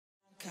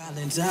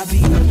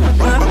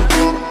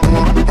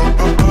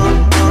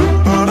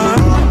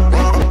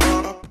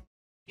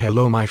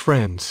Hello my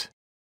friends.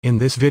 In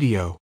this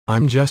video,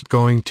 I'm just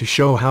going to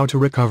show how to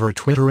recover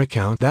Twitter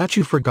account that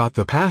you forgot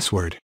the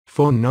password,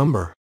 phone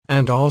number,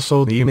 and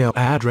also the email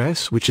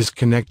address which is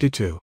connected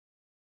to.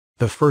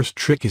 The first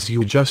trick is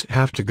you just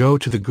have to go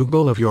to the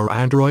Google of your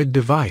Android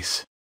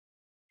device.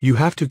 You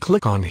have to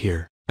click on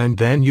here, and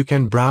then you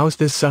can browse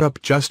this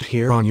setup just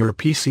here on your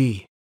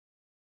PC.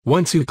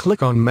 Once you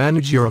click on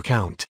Manage your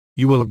account,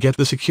 you will get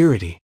the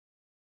security.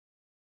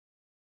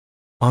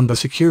 On the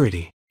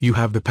security, you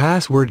have the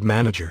Password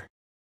Manager.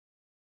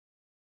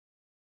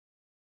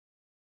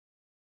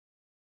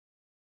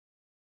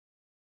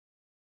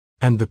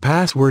 And the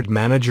Password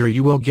Manager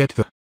you will get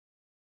the.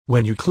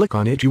 When you click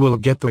on it you will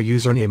get the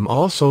username,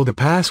 also the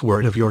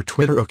password of your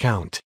Twitter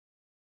account.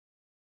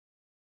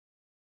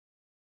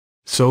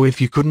 So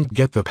if you couldn't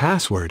get the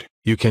password,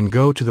 you can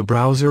go to the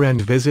browser and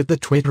visit the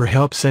Twitter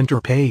Help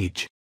Center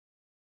page.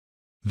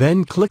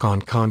 Then click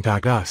on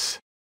Contact Us.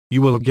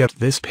 You will get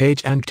this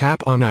page and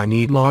tap on I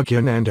need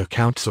login and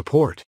account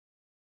support.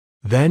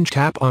 Then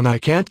tap on I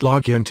can't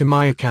log in to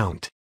my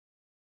account.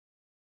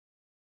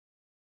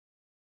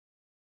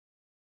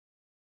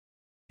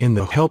 In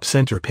the Help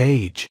Center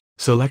page,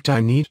 select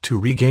I need to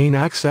regain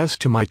access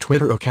to my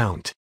Twitter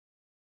account.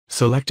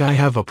 Select I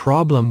have a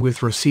problem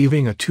with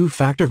receiving a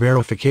two-factor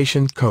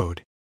verification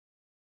code.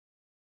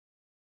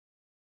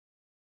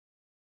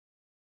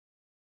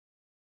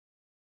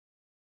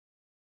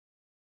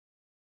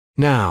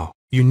 Now,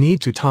 you need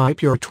to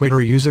type your Twitter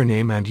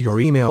username and your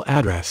email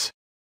address.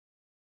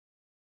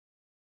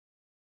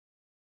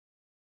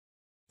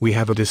 We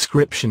have a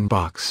description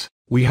box.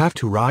 We have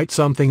to write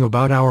something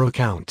about our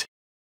account.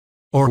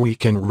 Or we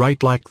can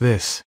write like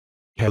this.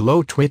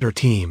 Hello Twitter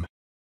team.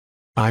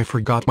 I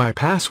forgot my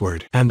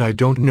password and I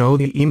don't know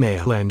the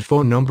email and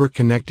phone number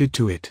connected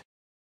to it.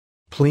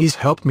 Please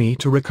help me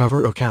to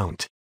recover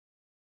account.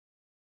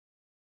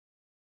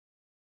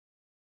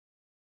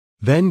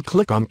 Then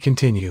click on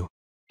Continue.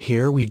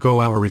 Here we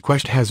go, our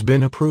request has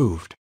been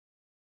approved.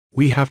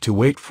 We have to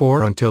wait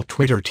for until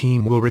Twitter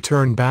team will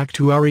return back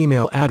to our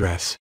email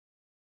address.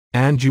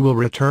 And you will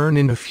return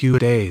in a few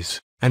days,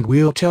 and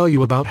we'll tell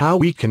you about how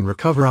we can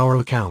recover our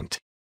account.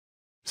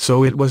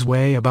 So it was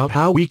way about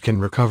how we can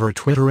recover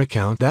Twitter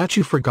account that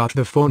you forgot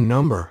the phone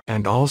number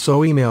and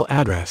also email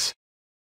address.